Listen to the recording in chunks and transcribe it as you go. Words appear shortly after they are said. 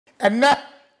enne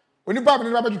onipa me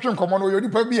ba betwe nkomo no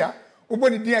onipa bia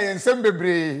oboni din aye nsem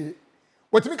bebre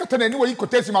wotimi kata na ni wo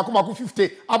yikotesi makomako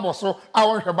 50 aboso a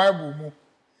won hwe bible mu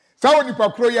sa onipa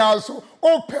kro ya so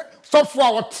ope sofo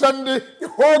a wotrende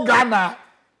whole Ghana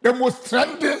the most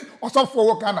trending sofo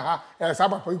wo Ghana ha sa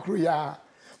papa kro ya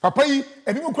papa yi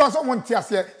eni mu kro so wonte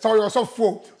ase so yo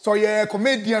sofo so ye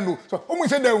comedian no so omu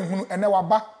se da hunu ene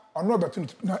waba ono betu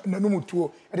na no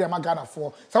mutuo e de Ghana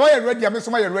for sa wa ye ready am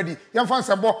so ma ye ready yem fa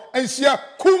nsebo enhia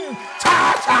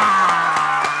Kumchacha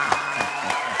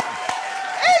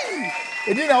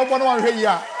edi na obo no wan hwe yi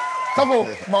a sabo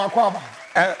ma kwa ba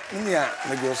nia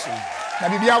me josu na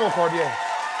bibia boko de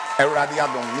Ewurade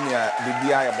Adom nia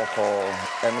bibia ya boko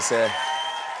em se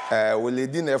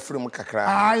weledi na efrim kakra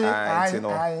ai no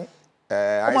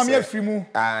o ma me afrimu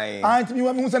ai ti mi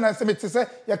wa mu se na se me se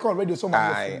ye ka already so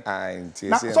ma me ai ti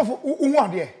na so hu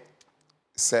ade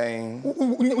saying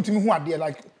utimi hu ade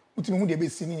like utimi hu de be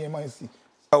si ni e man si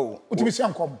utimi si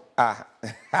ankom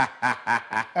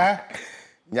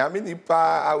nyame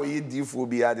nipa awe difo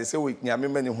bia de se we nyame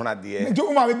mani hu ade nti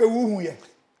o ma me be hu ye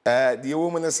de wo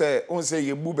mu ne se on se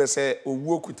ye bu be se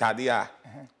owu okutade a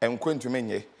enkwentume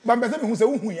nye ba be se me hu se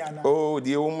hu ya na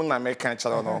de wo mu na me kan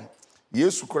chalo no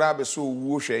Yesu kura be so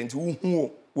owu hwe nti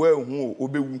hu wa hu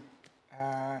obewu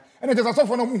ene te so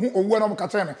fo no hu owu na mo ka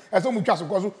tene e so mu twa so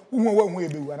ko so hu wa hu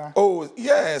ebewu na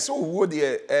yes owu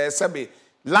de sebe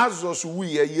Lazarus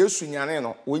wuye Yesu nyane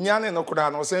no onyane no kura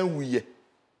no san wuye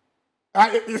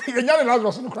nyane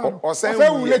Lazarus no kura o san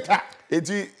later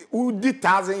eti udi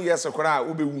 1000 years kura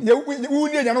obewu wu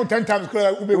ni nyane 10 times kura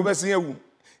obewu obesin ewu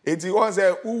eti on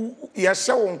se ye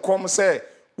hye won kom se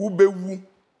obewu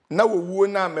na wowu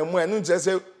na memu enu nje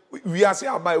se wiase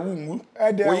aba ewu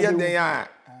wo ye den a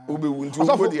obewu nti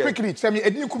wo de quickly tell me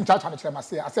edi Kumchacha na kire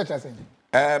mase asecha sen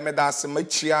me da se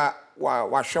machia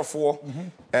wa hwefo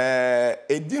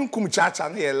edi Kumchacha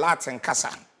na ye Latin kasa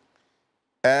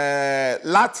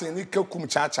Latin ni ka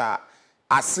Kumchacha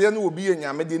ase na obi ye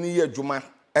nyame de ni ye adwuma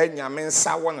nyame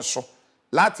nsa won so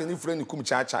Latin ni fre ni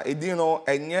Kumchacha edi no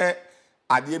enye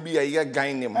ade bi ye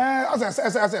gan nim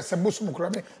as bosum kura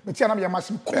me tia na me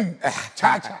masim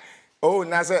Kumchacha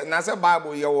na se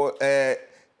Bible ye wo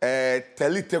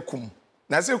telitekum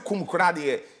na se kum kura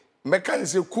de mekan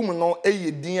se kum no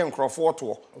eye din enkrofo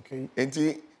to okay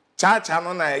enti chacha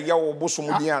no na ye wo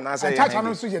bosum din na se chacha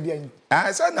no so ye dia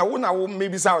se na wo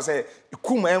maybe say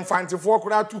kum enfantifo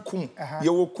kura to kum ye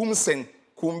wo kum sen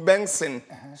kum bensen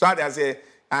so ade say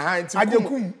enti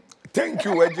kum thank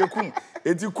you aje kum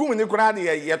enti kum ni kura de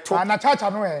ye to na chacha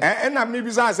no na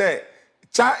maybe say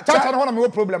chacha no na me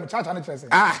problem chacha no chese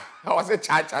I was a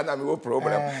chacha na me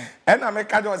problem and I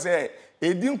make I say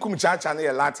edin Kumchacha na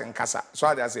ye Latin kasa so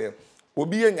I say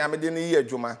obi ye nyame de ne ye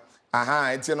adwuma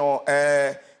enti no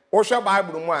wo hwe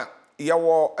Bible mu a ye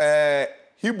wo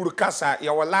Hebrew kasa ye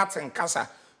wo Latin kasa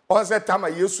o say tama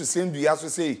Yesu sendu ya so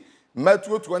say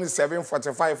Matthew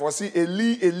 27:45 or see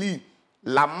Eli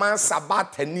lama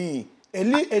sabatani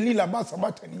Eli lama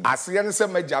sabatani asiye ne se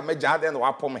meja de no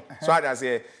wapome so I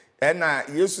say ena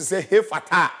Yesu say he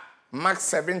fata Mark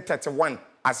 7:31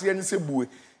 asiye ni se buwe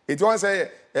it won say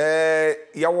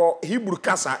yawo Hebrew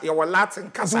kasa yawo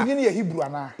Latin kasa ni ye Hebrew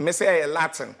ana me say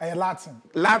Latin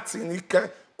Latin ni ka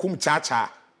Kumchacha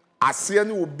asiye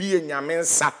ni obi enyame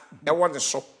nsa e wo ne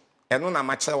so eno na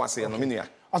ma kire wase no menua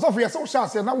asofu ye so sha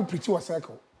ase na wo preach wa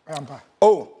circle ampa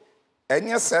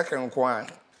enye circle nko an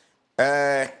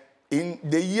in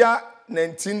the year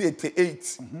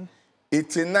 1988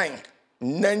 89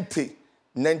 90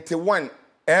 91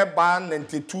 eba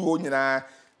 92 onyina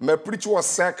me preach was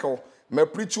circle me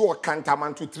preach was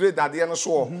Kantamanto trade that no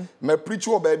so me preach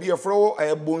was baby efro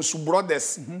Bonsu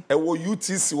brothers e wo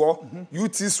UTC wo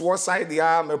UTC wo side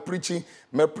ya me preach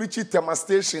Tema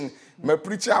station me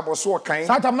preach aboso kan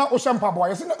satam na o shampa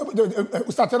boy say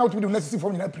o start na to do necessary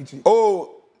for me na preach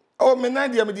me na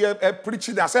dia me dia preach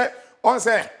that say on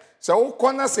say so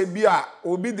kona se bia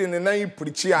obi de ne nan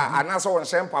preach a anasa won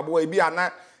shampa boy bi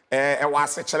ana e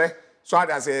wase kire so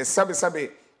ada say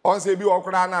sebe on say bi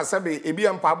okura na sebe ebi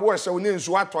empabo hye woni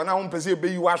nsu ato na won pese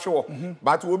ebeyi wa hwe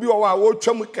but obi wa wo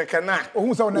twam keke na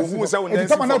ohun se won na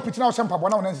tama na preach na shampa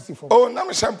na won nsisi for na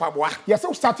me shampa boy yes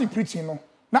so starting preaching no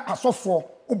na asofo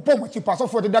obom chi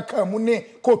pasofo de da ka mu ne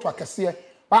coat akese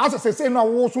ba asa say na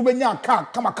wo so benya ka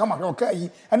kama hwe ka yi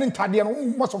ene ntade no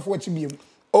mo sofo achi biem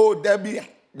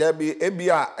Debbie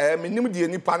ebia menim die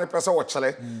nipa ne pese wo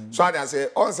kire so ada say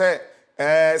on say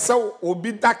so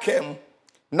obi dakem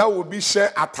na obi hye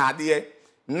atade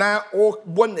na o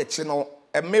bonechi no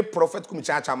me prophet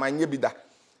Kumchacha manye bida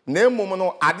na emom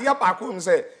no ade ba ko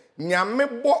say nyame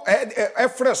bo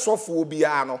efre sofo obi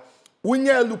a no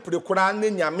wonya lupre kura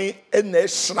ne nyame na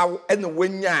ehiraw na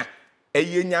wonya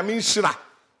eye nyame hira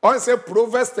on say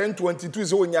Proverbs 10:22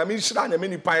 say onyame hira na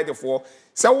many pie defo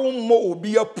say wo mo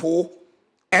obi apo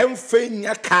emfe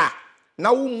nya ka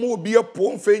na wo mo obi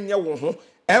apo emfe nya wo ho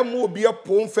emo obi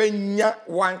apo emfe nya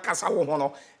wankasa wo ho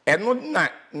no eno na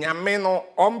nyame no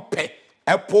ompe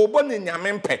epo bo ne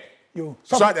nyame mpe yo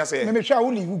so that say me sure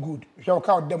will live good sure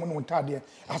ka dem no ntade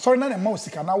asori na ma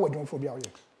osika na wadon for bia yo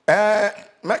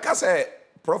meka say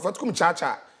Prophet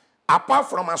Kumchacha apart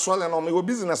from asole no me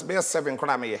business be 7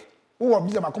 kra me ye wo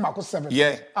business makoma 7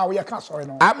 yeah we can sorry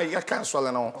no me ye can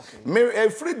asole no me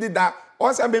free did that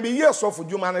on say maybe years of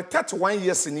juma na 31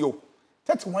 years ni o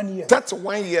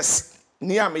 31 years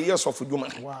ni am years of juma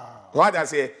wow what I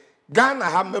say Ghana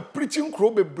have me preaching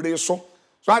crow bebre so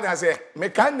I say me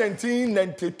can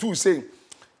 1992 say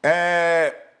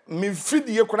me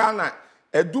fidie kra na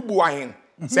edubu ahen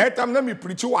say time na me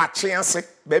preach wa chance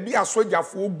baby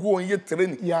asojafo ogu on ye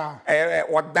training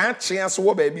odan chance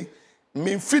wo baby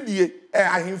me fidie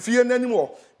ahemfie nanim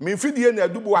wo me fidie na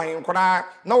edubu ahen kra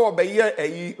na wo be ye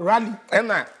ayi rally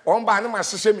na on ba na ma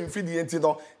hyehyɛ me fidie nti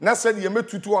no na said ye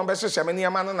metutu on be hyehyɛ me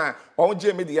niam na on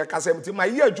je me de kasa mti ma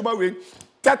ye adwuma we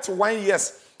 31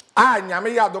 years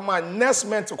nyame ya Adom next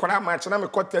month kra ma chena me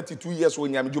 32 years wo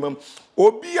nyame dwuma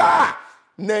obi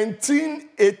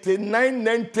 1989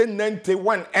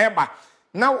 1991 eba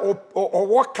na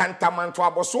o kantamanto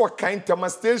aboso kantama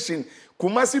station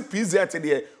Kumasi PZ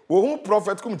de wo hu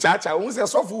Prophet Kumchacha wo se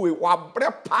sofo we wa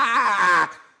bre pa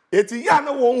eti ya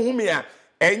na wo hu me a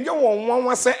enye won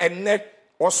wanwa se enne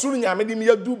osuru nyame de me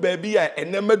adu ba bi a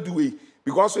enne maduwe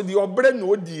because the obre na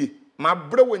odie ma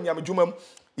bre wo nyame dwuma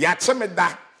ya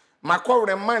chemeda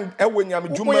makɔwre man ewo nyame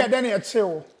dwuma wo ya den e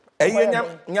chewo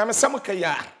nyame sam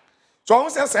kaya so on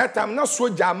say time na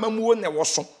soja amamuo na wo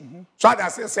so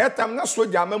that say time na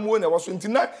soja amamuo na wo so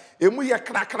ntina emu ye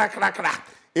kra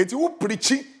eti wo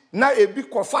preachi na ebi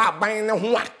kofa aban ne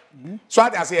ho a so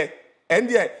that say and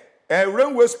there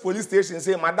Railways police station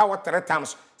say mada wo 3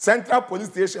 times Central police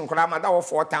station kra mada wo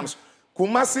 4 times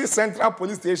Kumasi Central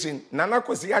police station nana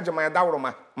kosi agema da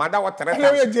woroma mada wo 3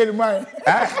 times e Jeremiah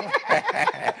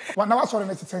wana wa sori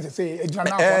me say ejina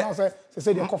na ko na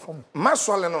say dey confirm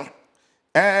masole no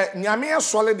nyame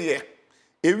asole de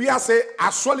ewi ase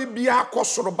asole bia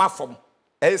akosoro ba fom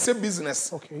say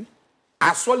business okay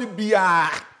asole bia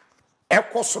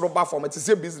ekosoro ba fom it is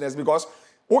a business because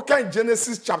what can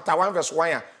Genesis chapter 1 verse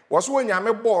 1 was when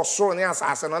nyame bo soro ne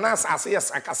asase no na asase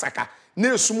yes akasaka na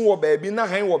esum wo baby na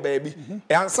han wo baby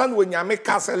ansa no nyame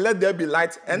kasa let there be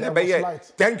light and be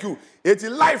thank you it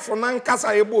life for nan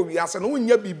kasa ebo wi ase no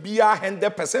nya bibia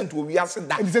 100% wo wi ase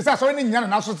da it say so ni nya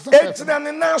na so it na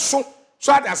ne na so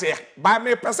that say by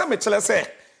me person me chele say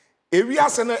e wi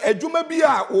ase no adwuma bi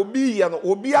a obi ye no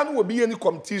obi a no obi ye ni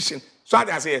competition so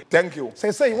that say thank you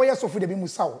say we asofo de bi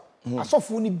musawo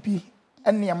asofo ni bi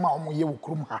ene ma omo ye wo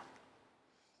krum ha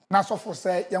na asofo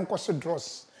say yenkoso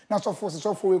dross na sofo se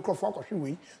sofo we krofo akwhwe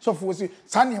we sofo se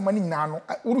sane ma ni nyina no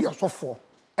uru ya sofo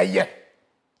eye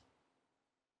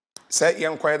say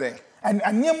yen kwede and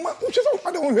anyema uche so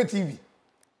kwade won hwe TV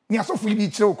ni asofo bi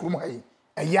kire okrum ha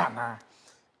eye ana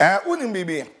unim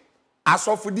bibi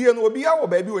asofo die no obi a wo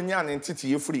ba bi onya ne ntete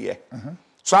ye free ye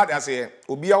so ada say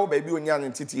obi a wo ba bi onya ne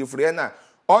ntete ye free na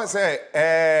on say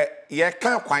ye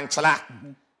kan kwankyela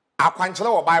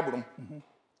akwankyela wo bible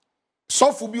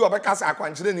sofo bi obeka sa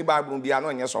akwankyere ni bible bia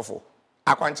no nye sofo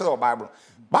akwankyere o bible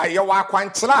ba ye wa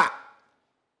akwankyere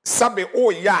sabe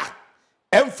o ya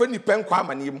emfa ni penkwa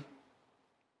amanim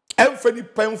emfa ni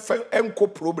penfa enko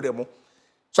problem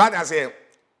so that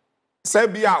say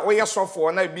bia o ye sofo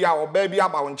na bia o ba bia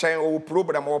ba wo nchen o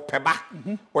problem o peba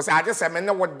o say age se me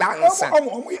ne wo dance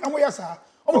omo yesa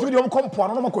omo to di omo kompo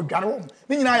no mo ko dware wo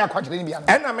ni nyina ya akwankyere ni bia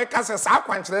no na me ka se sa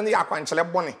akwankyere ni akwankyere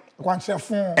bone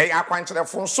akwankyerefon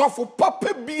akwankyerefon sofo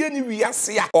papa bie ni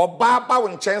wiase a oba ba wo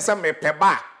nchen se me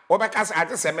peba o be ka se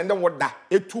age se me ne wo da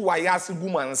etu wa ya se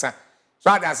gumansa so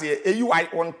that say eyi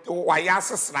wa ya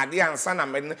se srade ansa na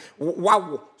me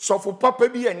wawo sofo papa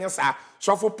bi enye sa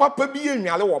sofo papa bi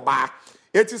enwale wo ba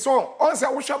eti so on se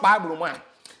wo hwe bible mu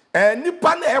a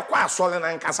nipa na ekwa asole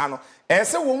na nkasa no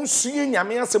se wo nsuye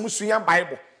nyame asem suya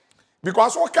bible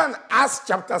because we can Acts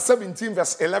chapter 17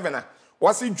 verse 11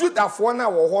 was Judah for na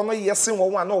wo ho no yesen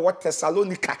wo na wo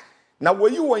Thessalonica na wo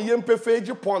yi wo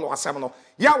yempefeji Paul wasem no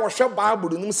ya wo hwe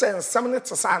bible num se nsem ne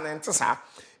tesa na ntesa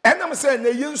enam se na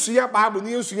yensuya bible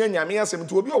ne yensuya nyame asem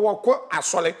to obi wo kɔ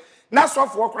asole na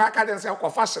sofo kora ka den se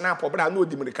kɔ fashion apɔ bra na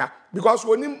odimirika because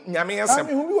woni nyame asem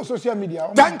who be social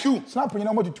media thank you snap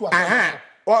nyina mo tutu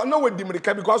no we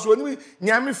dimirika because woni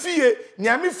nyame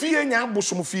fie nya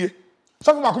bosom fie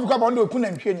So for Makuka Bondo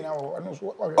couldn't train now.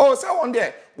 Oh, so one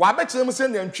day, why bet them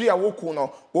send them tree a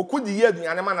wokuno, or could the year the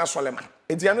animal Solomon.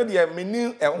 It's the end of the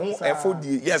minimum a 4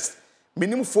 yes,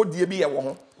 minimum 4 year be a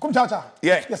woman. Kumchacha.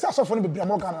 Yeah. Yes, that's so funny. Be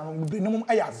Morgan, be no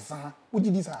ayas. What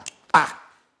did this? Ah,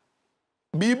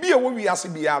 be a we as a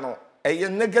piano, a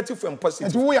negative and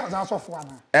positive. And we are also for one.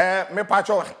 Me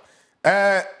patcho.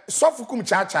 So for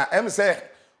Kumchacha, say,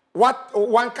 what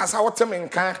one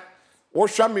casawatem can. Wo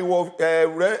hwa me wo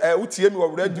utie me wo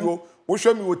radio wo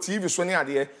hwa me wo TV so ne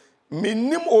ade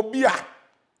menim obi a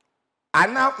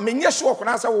ana menye so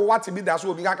okona se wo what be da so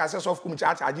obi ka se so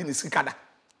Kumchacha agi ne sikada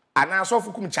ana so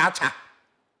Kumchacha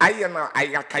aye na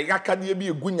ayaka de bi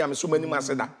egunyam so manim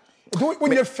aseda do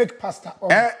when you fake pastor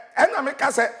na me ka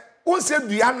se won se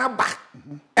dua na ba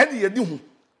ene ye di hu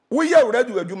wo ye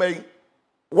radio adwuma yi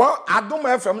wo Adom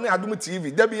FM ne Adom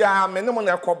TV da bia menim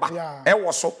na ekoba e wo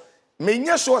so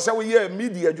menye so say we hear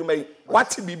media adwuma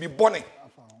what be bonne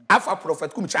afa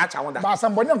prophet Kumchacha wonder ba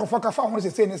sam bonne nkofo ka fa ho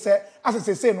se ne se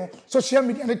asese no social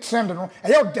media ne trend no e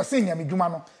ye de se nya medwuma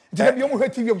no nti bi o mo hwe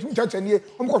TV Kumchacha ne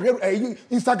o mo ko hwe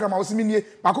Instagram a o se me nie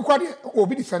ba kokwa de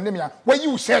obi di send me a wa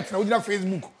you shirt na o di na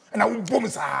Facebook na wo bom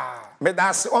sa me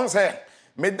da se on say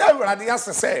me da urade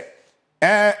asese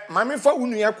ma me fa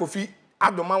unu ya Kofi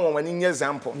Adom won wani nye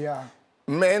example yeah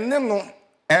me ne no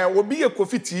obi ye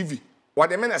Kofi TV what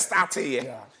the men start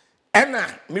here. And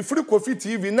me free Kofi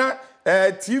TV na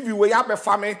TV we ya be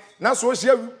fame na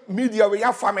social media we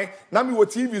ya fame na me wo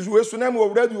TV we so na me wo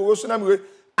radio we so na me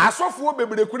asofo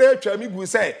bebre kura atwa me gu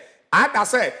say ada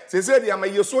say se dia ma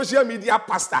ye social media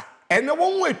pastor ene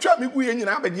won atwa me gu ye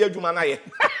nyina abedi adwuma na ye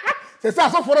se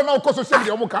asofo na ko social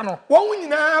media mo ka no won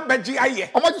nyina abegi aye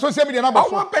o mo social media na ba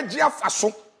so o abegi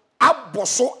afaso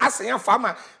aboso asenya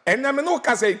fama ene me no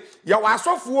ka say ya wa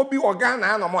asofo bi organ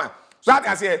na no mo a so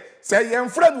I say you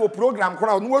friend wo program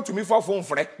crowd no to me for phone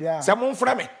frɛ say mon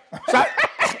frɛ me so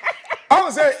I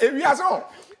say if you are so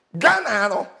Ghana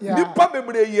no nipa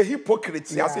bebre ye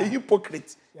hypocrite as a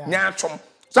hypocrite nya atwom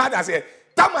so I say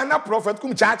tamana prophet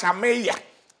Kumchacha meya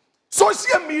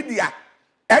social media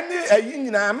any ayi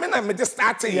nyina me na me just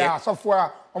start here so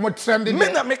for o mo trending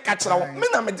me na me ka kyerɛ me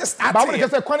na me just start ba mo dey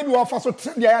say kwan bi wo fa so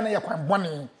trend ya na ye kwan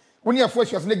bone when you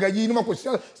force yourself nigga you no ko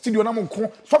studio na mo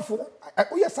ko so for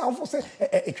o yes am say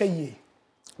etwa yie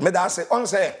me da say on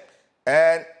say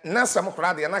na sam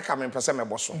kra de na ka me pese me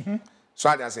boso so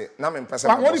I say na me pese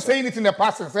me what is saying it in the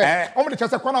past say o mo dey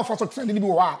say kwan for so trend ni bi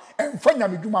wo ha emfa nya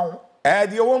medwuma ho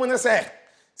de wo mo ne say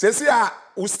see a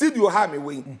o studio ha me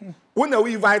we wona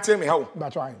we invite me how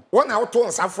that's right wona wo to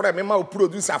nsa frɛ me ma o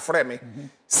producer frɛ me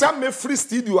sam me free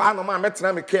studio ha no ma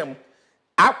metena me kam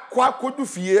akwa kodu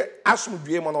fie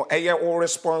asomdue mo no eye all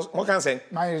response mo kan say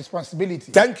my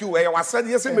responsibility thank you I said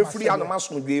yes me free anoma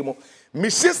asomdue mo me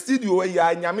she studio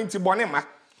ya nyame nti bone ma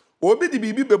obi di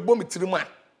bibi bebo me tirimu a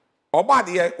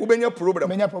Oboadie ubenya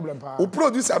problem pa o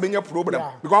producer benya problem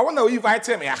because when we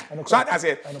invite me ya so I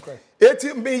say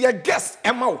eti me your guest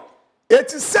ema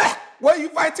eti say when you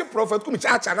invite prophet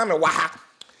Kumchacha na me wa ha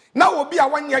na obi a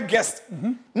one year guest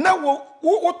na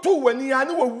wo to wani ya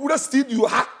na wo wura studio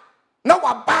ha na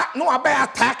waba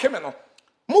attack me no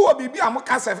mo wo bibi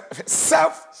amoka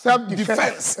self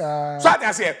defense so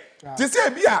I say this say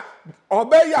bia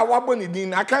obey ya wabo ni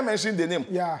din I can't mention the name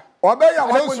obey ya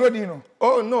wabo ni no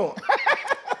oh no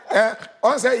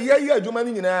on say ye adwuma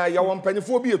ni nyina ya won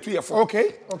panifo bi etu ye fo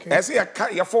okay I say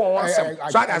ye fo won sem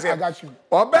so I say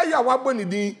obey ya wabo ni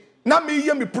din na me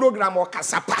ye me program o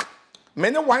kasapa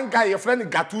me ne one guy ye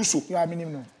friend Gatuso yeah me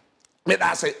nim no me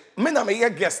da say me na me ye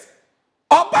guest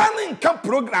Obani nka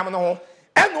program no ho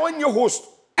ena onye host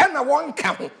ena won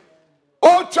ka ho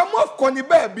o twamo koni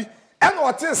baabi ena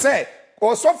o te say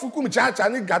o sofu Kumchacha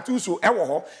ni Gatuso e wo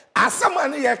ho asama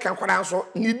ne ye ka kwara so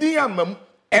ni din amam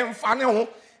emfa ne ho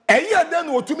eye de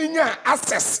na otumi nya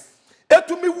access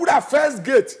etumi wura first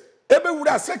gate ebe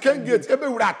wura second gate ebe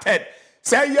wura third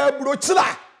say ya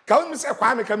brochira ka o mi se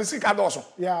kwa me ka mi sika do so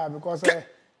yeah because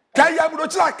Kaya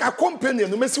brochila ka company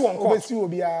no mesi won ko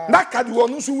na ka di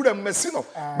wonu so wura mesi no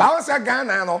ba won se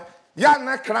Ghana no ya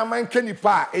na kraman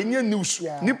kenipa enye news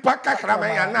nipa ka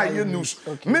kraman ya na ye news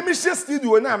meme she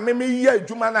studio na meme ye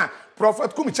adwuma na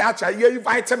prophet Kumchacha ye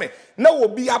invite me na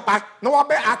obi aba na wa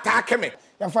be attack me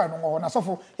ya fa no na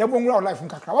sofo ya bo nwura life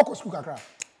nkakra wa ko school kakra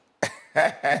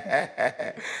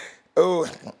oh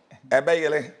ebe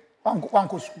yele wan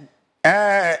ko school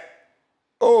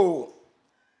oh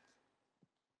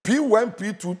P1,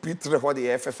 P2, P3 for the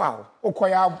FFA.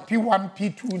 Okoya P1,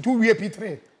 P2, 2 year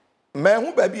P3. Me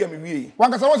hu baby am wie.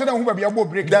 Wan ka say won say hu baby abo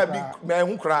break. Da bi me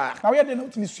hu kra. Na we dey no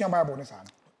tini sua Bible ne sa.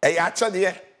 E ya che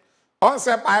de. On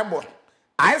say Bible.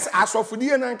 As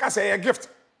asofudie na nka say gift.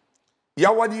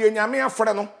 ya wodi enyame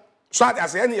afre no so ade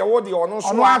ase ene ya wodi ono so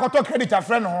ono akoto credit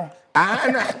afre no ho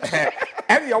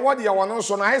ene ya wodi ya ono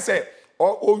so na I say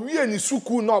owie ni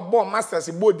suku no bo masters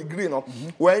bo degree no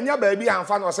wa anya ba bi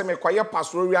amfa no se me koye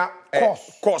pastoral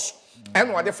course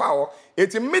ene wode fa ho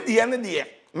eti media ne de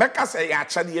meka say ya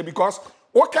chade because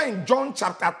what kind John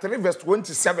chapter 3 verse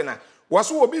 27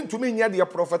 was obi ntumi nya de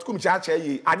prophet Kumchacha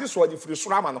yi ade so ade firi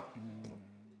surama no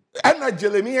ena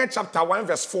Jeremiah chapter 1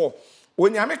 verse 4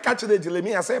 when you make catch the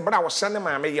Jeremiah say bra wo hye ne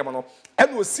maame yem no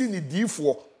ena osi ni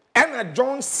difo ena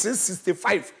John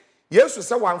 6:65 Jesus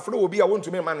say one free obi a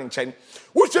wontumi man nchen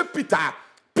wo hwe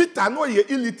Peter no ye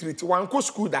illiterate wan ko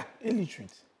school da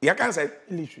illiterate you can say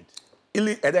illiterate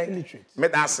illiterate me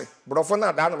da se brofo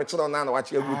na da no me chiro na wa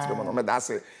che agutire mo no me da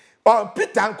se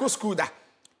Peter ko school da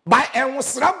by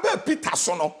enwosra ba Peter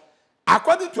so no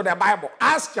according to the Bible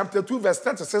Acts chapter 2 verse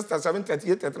 36 37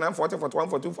 38 39 40 41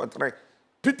 42 43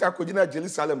 Peter ko gina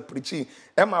Jerusalem preaching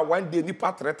ema one day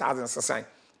nipa 3000 sesan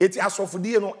eti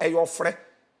asofodie no eyofre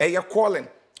eye calling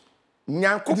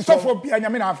nyanko sofo bia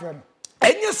nyame na afre no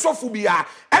enye sofo bia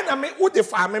ena me wo de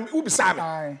fa me wo bisa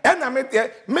me ena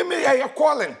me eye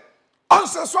calling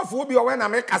onse sofo bia we na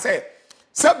me ka say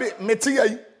sebe meti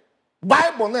yi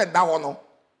Bible na da ho no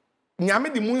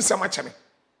nyame di mu nsem acheme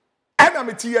ena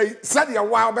meti yi said ya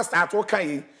wa be start o kan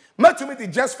yi matumi di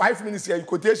just 5 minutes ya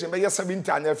quotation be 70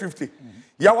 and 50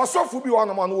 ya wasofo bi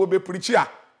wono mo no wo be preach a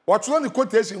wotro ni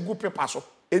quotation gu paper so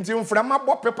enti mframa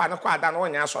bo paper no kwa ada no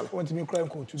nya asole wontimi kra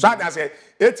quote so that say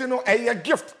eti no eye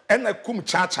gift ena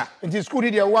Kumchacha enti school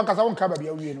dia wo ankasa won ka ba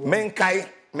bia wie no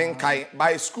menkai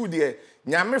by school dia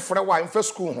nyame frɛ wa in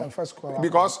school ho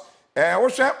because wo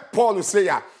hwɛ Paul say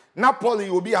ya na Paul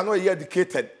you be no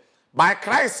educated by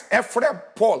Christ frɛ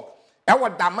Paul e wo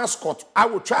Damascus I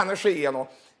will try na hwɛ ye no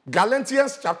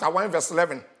Galatians chapter 1 verse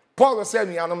 11 Paul said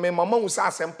me no me mama wo sa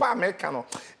sempa America no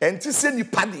enti se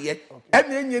nipa de ye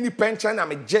ena enye nipa nkyɛn na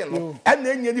me gye no ena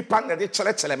enye nipa na de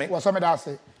kyerɛkyerɛ me wo so me da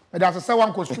se say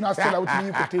one ko school na still out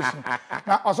in quotation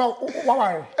na also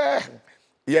wa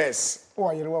yes o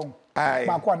yere wa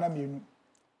ba ko na mienu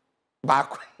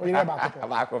back o yere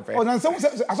ba ko pe o nan say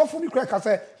asofo bi kra ka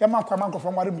say ya ma kwa man ko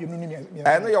from ware mienu ni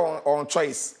eno your on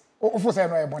choice o fo say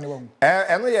no e bone wa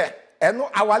eno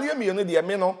awale mienu de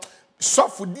me no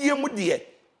sofo die mu de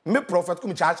me prophet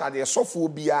Kumchacha de sofo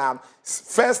bia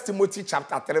 1 Timothy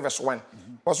chapter 3 verse 1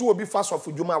 also obi fa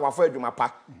sofo dwuma wa fa adwuma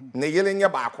pa na yele nye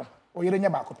ba ko o yere nye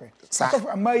ba ko pe sofo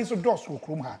amai so dos wo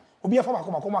krom ha obi afa ba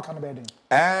ko maka no be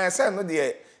den say no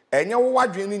de enye wo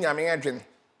wadwen ni nyame adwen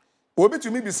obi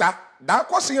tumi bisa da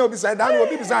kwose ya obi say da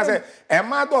obi bisa say e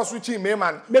ma dos chi me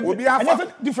man obi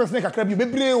afa difference ne kakra bi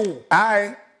bebre o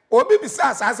obi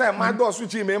bisa say ma dos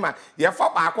chi me man ye fa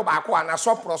ba ko ana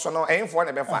sopro so no enfo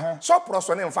ne be fa sopro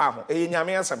so ne mfa ho e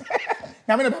nyame asem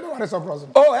nyame ne be ware sopro so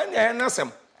oh enye na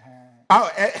asem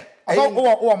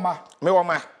o ma me wo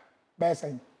ma be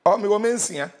say oh me wo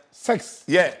mensia 6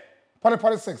 yeah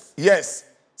 46 yes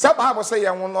say Bible say ye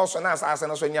won no so na asase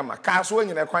no so nyama ka so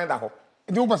nyina kwan da ho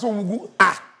enti wo pese wo gu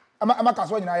ama ka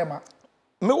so nyina ye ma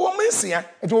me wo mensia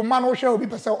enti wo ma no hwe obi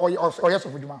pese o yes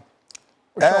of djuma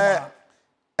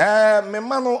me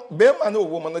ma no be ma no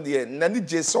wo mo no de na ni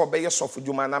je se obeye sofu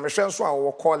djuma na me hwe nso a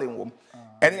wo calling wo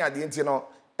eni ade enti no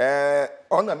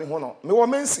ona me ho no me wo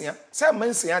mensia se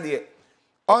mensia de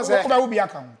on se wo bi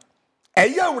aka ho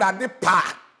eye urade pa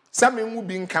se me nwu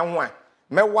bi nka ho a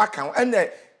me wa ka ho ene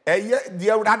eye de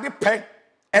urade pe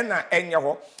ena enye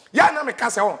ho ya na me ka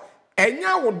se ho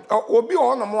enya obi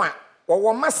ho no mo a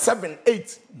wo ma 7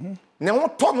 8 ne ho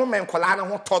to no men kola na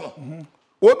ho to no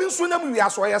obi nso na mu wi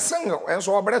aso ye single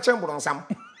enso obere chembro nsam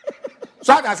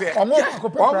so that say omo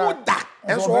da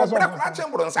enso obere kola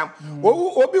chembro nsam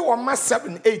obi wo ma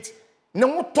 7 8 ne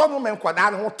ho to no men kola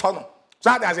na ho to no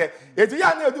so that say eti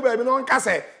ya na edu ba bi no nka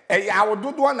say ya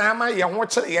wododo na ama ye ho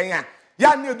kire yen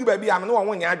ya na edu ba bi am no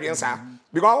wo nya adwen sa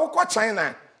because wo ko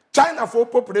China for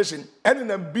population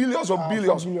and in billions of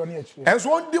billions. And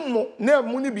so on dimo ne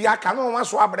muni bi aka no wan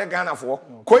so abre Ghana for.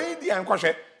 Ko India en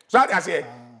kwhwe. So that say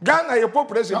Ghana your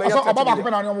population be so baba ko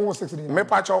na no 6 ni. Me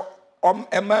pacho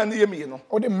e man ye me no.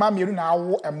 O de ma me na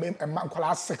awo e man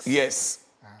kwala 6. Yes.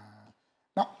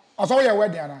 Now also your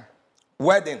wedding na.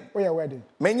 Wedding. O your wedding.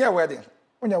 Menye wedding.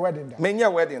 O your wedding da. Menye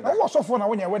wedding da. O so for na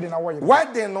wo your wedding na wo ye.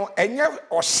 Wedding no enye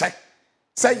ohye.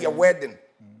 Say your wedding.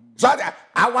 So that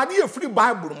our dear free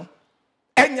Bible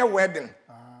any wedding.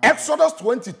 Exodus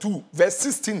 22 verse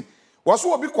 16 was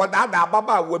what be called that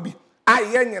baba will be I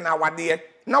yen na wade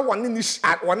na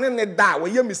one ne da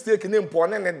we ye mistake name pon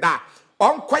ne da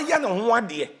on kwaye no ho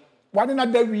ade wade na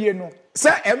da wie no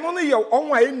say eno no ye on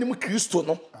wa enim Kristo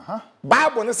no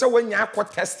Bible ne say when you akọ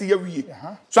test ye wie.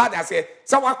 So I say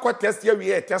akọ test ye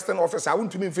wie testing officer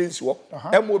won't me face wo.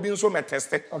 Em obi nso me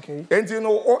test. Okay. Enti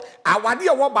no awade e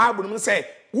wo Bible no say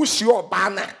wo hie oba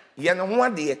na ye ne ho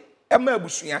ade e ma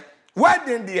abusua.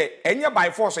 Wedding de enye by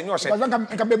force enye o se. Because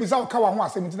nka baby say ka wa ho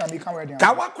asem nti na me ka wedding.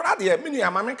 Ka wa kora de me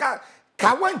nua ma me ka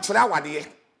wa nkyere awade.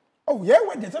 Oh yeah,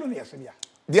 wedding say no na yesi bia.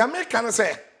 The American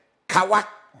say kawa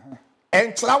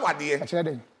enkyere awade. Akere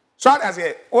den. So I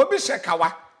say obi she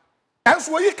kawa.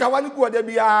 Enso yi kawa ni gu oda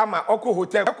bia ma okọ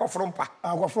hotel ekofrompa.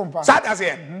 Akofrompa. So I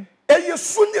say eye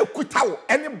su na ekuta wo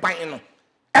ene ban no.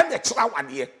 Ene kyere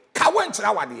awade. Kawa enkyere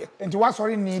awade. Enti wa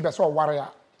sorry ni be so ware ya.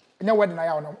 Enya wedding na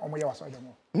ya omo ye wa so dem.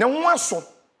 Ne ho aso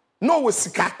no wo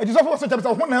sika. Enti so for so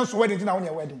tell me ho na so wedding na wo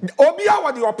nya wedding. Obi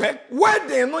awade ope.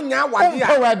 Wedding no nya awade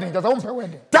a. Wedding, just won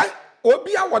wedding.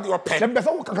 Obi awade ope. Dem be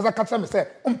so wo kaka kaka me say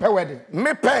umpe wedding.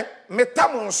 Me pe me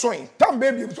tam nsoin. Tam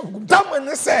baby so kum. Tam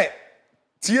ne say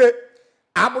tie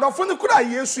aborofo ne kura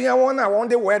Yesu ya won na won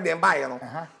de wedding buy no.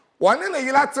 Won ne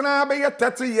yira tena be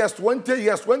 30 years, 20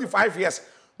 years, 25 years.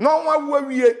 No one wo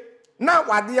wie na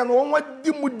wade ya no won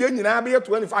di mu de nyina be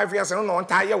 25 years no on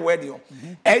ta ye wedding.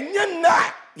 Enye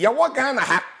na ye wo Ghana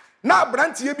ha. Na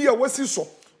brantie bi a wasi so.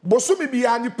 Bosumi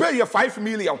bia ni pay ye 5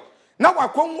 million. Na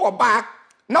wakon oba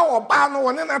na oba no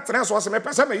won na trend so se me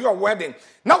pese me your wedding.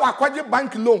 Na wakwaje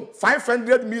bank loan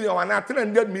 500 million and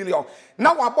 300 million.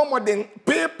 Na wabomodin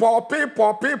people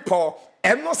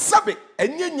eno sabe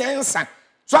enye nyansa.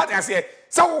 So I say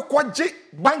wakwaje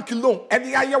bank loan e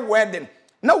dey aye wedding.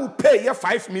 Na we pay ye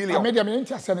 5 million. Media me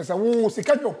ntia say say wo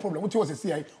sika your problem what you was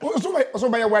say so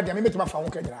by your wedding me metima fa wo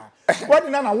kajira.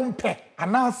 Wedding na wo mpe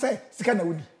ana say sika na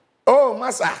woni. Oh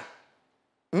massa.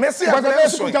 Messi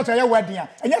Abranson Kumchacha ya wedding a.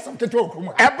 Enya sam keto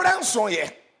okrum. Abranson ye.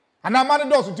 Ana man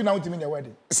do so tu na wotimi na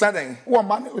wedding. Saden. Wo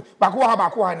man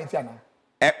bako ha ni ti ana.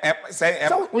 Say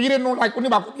so we you know like oni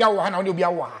bako bia wo ha na oni bia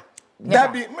wo ha.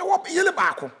 Dabi me wo yele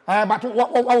bako. But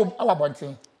wo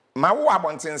bontin. Ma wo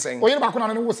abonten sen. O yele bako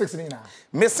na no wo 6 ni na.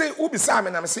 Me say ubi sa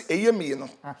me na me say eye me no.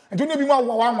 Nti no bi mu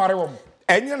wo anware wo.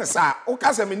 Enye ne sa o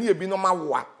ka se me ni ebi no ma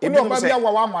wo a. Ebi no ba bia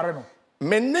wo anware no.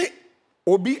 Me ne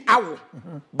obi awo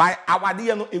by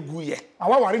awade no eguye.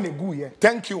 Awaware na eguye.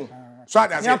 Thank you. So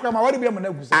that's it. Nyakra ma wari bia mo na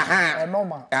guze.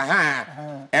 Normal.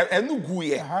 Enu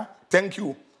guye. Thank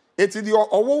you. Eti di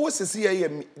owo sisi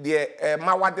ye de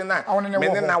mawade na me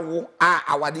ne na wo a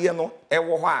awade no e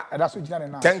wo ho a. That's what you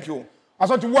na. Thank you.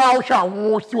 Aso ti wa wo hwa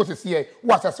wo si wo sisi ye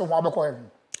wo asese ho abekọ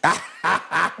heaven.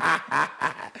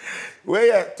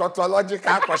 Where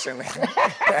tautological question.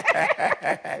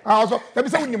 Also, let me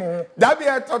say we mo. That be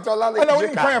a tautological. And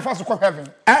we pray for us to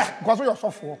heaven. Because we are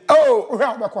suffer. Oh, we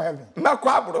are about heaven. Me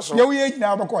kwa abroso. Ye we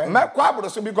na about heaven. Me kwa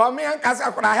abroso because me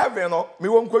ankasa kwa heaven no. Me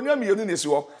won konwa me yenu nesi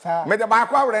ho. Me de ba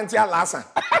kwa warranty alasa.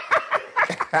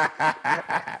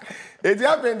 E di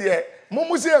happen there. Mo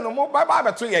musie no mo ba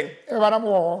beto yen. E ba na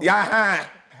mo. Ya ha.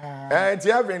 Di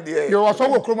happen there. You also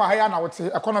wo kroma ha ya na wote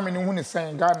economy no hu ni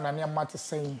sen Ghana na ne mate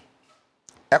sen.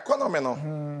 Economy no.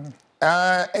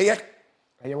 Eye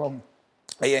wo.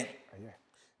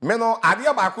 Me no ade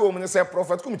ba ko mu say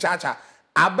prophet Kumchacha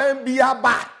aban bia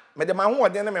ba me de ma ho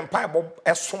ode ne me mpa ebo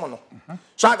esom no.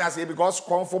 So I say because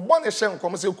comfort born e hye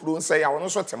nkom say kuro nsay ya wono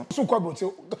so tem. So kwa bo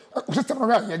system no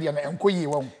ya de na enkoyi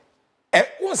wo.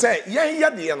 Who say yen ye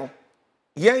de no.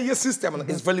 Yen ye system no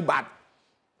is very bad.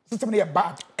 System no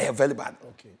bad. Very bad.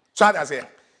 Okay. So I say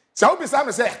so be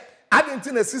say I didn't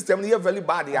think the system here very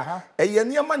bad ya. Eye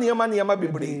niema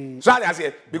bebre. So I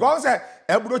say because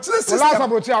ebrochire system. Last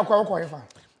ebrochire akwa fa.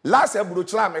 Last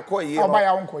ebrochire me call ye. Oba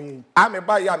ya wonko ye. Me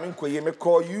buy ya me nko ye me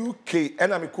call UK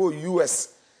and me call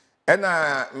US and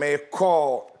me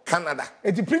call Canada.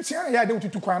 E di preaching ya de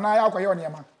tutu kwan na ya akwa ye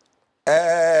oniema.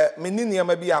 Me ni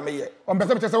niema bi ya me ye. On be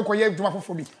say wonko ye dwuma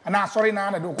fofo bi. Ana sorry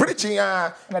na do. Preaching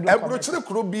ya ebrochire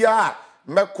kuro bia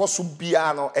me koso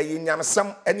bia no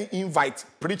nyamsam any invite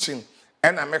preaching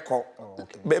and I make call.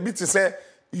 Baby to say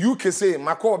UK say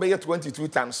my call be 22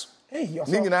 times. Hey,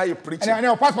 you preaching. And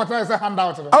your passport is a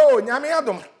handout. Oh, nyame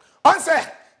Adom. On say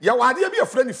ya wade be a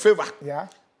friend favor. Yeah.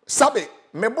 Sabe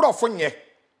me brofo nye.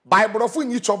 By brofo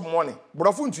ni chop money.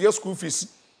 Brofo into your school fees.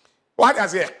 What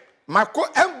does it? My co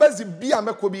embassy bia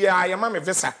me ko bia ya ma me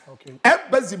visa. Okay.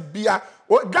 Embassy bia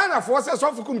Ghana for say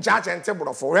so fukum church and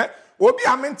table for he. Obi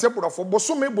amente brofo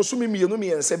bosumi mienu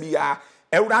mi ense bia.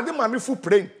 Ewurade ma me fu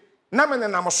praying. Na me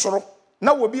na soro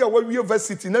na wo bi a wa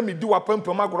university na me di wa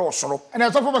pampam agro soro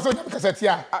and so for so cassette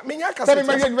ya me nya cassette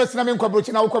me university na me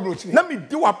nkobrochi na wo kobrochi na me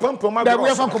di wa pampam agro da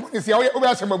we fan community o be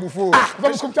asem abufu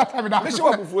so Kumchacha me da me se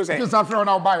abufu say just after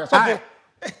na buy so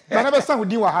na be san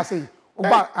odi wa ha say o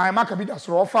ba I maka bi da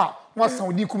soro ofa wa san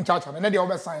odi Kumchacha na de o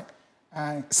be san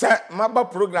Sir, my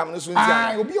program is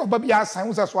obi oba bia sign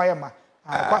wo so ayema.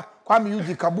 Kwa me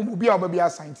uji kabum obi oba bia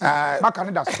sign ti. Maka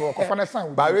ne da so ko fa na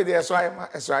sign. Ba we dey so ayema,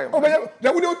 so ayema. Oba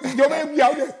da we dey bia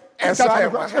we dey. So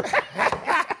ayema.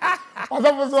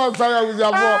 So sorry with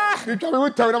your boy. You tell me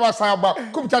we tell never say about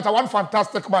Kumchacha one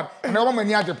fantastic man. And I want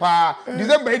many aje pa.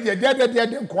 December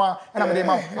dey kwa and am dey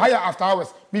ma. Higher after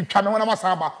hours. Me twa me when am say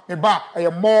about me ba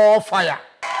more fire.